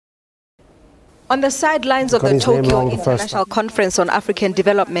On the sidelines of the Tokyo International Conference on African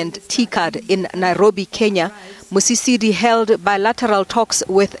Development, TICAD, in Nairobi, Kenya, Mosisili held bilateral talks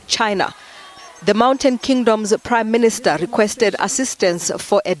with China. The Mountain Kingdom's Prime Minister requested assistance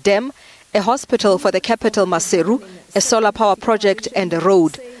for a dam, a hospital for the capital Maseru, a solar power project and a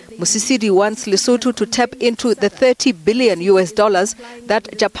road. Mosisili wants Lesotho to tap into the $30 billion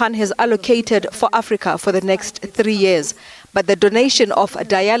that Japan has allocated for Africa for the next 3 years. But the donation of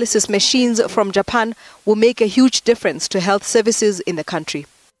dialysis machines from Japan will make a huge difference to health services in the country.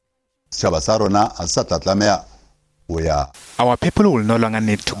 Our people will no longer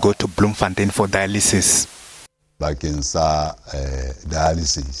need to go to Bloemfontein for dialysis.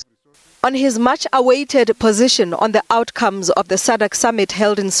 On his much-awaited position on the outcomes of the SADC summit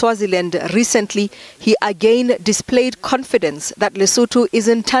held in Swaziland recently, he again displayed confidence that Lesotho is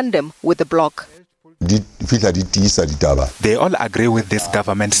in tandem with the bloc. They all agree with this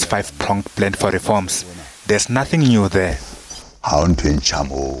government's 5-pronged plan for reforms. There's nothing new there.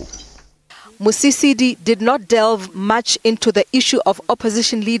 Mosisili did not delve much into the issue of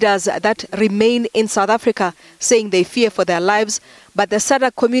opposition leaders that remain in South Africa, saying they fear for their lives, but the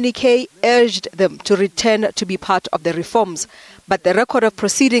SADC communique urged them to return to be part of the reforms. But the record of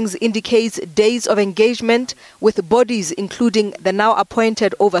proceedings indicates days of engagement with bodies including the now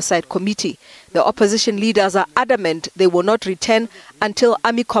appointed Oversight Committee. The opposition leaders are adamant they will not return until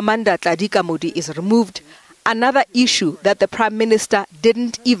Army Commander Tlhadika Modi is removed, another issue that the Prime Minister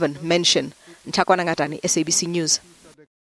didn't even mention. Ntakwana Ngatani, SABC News.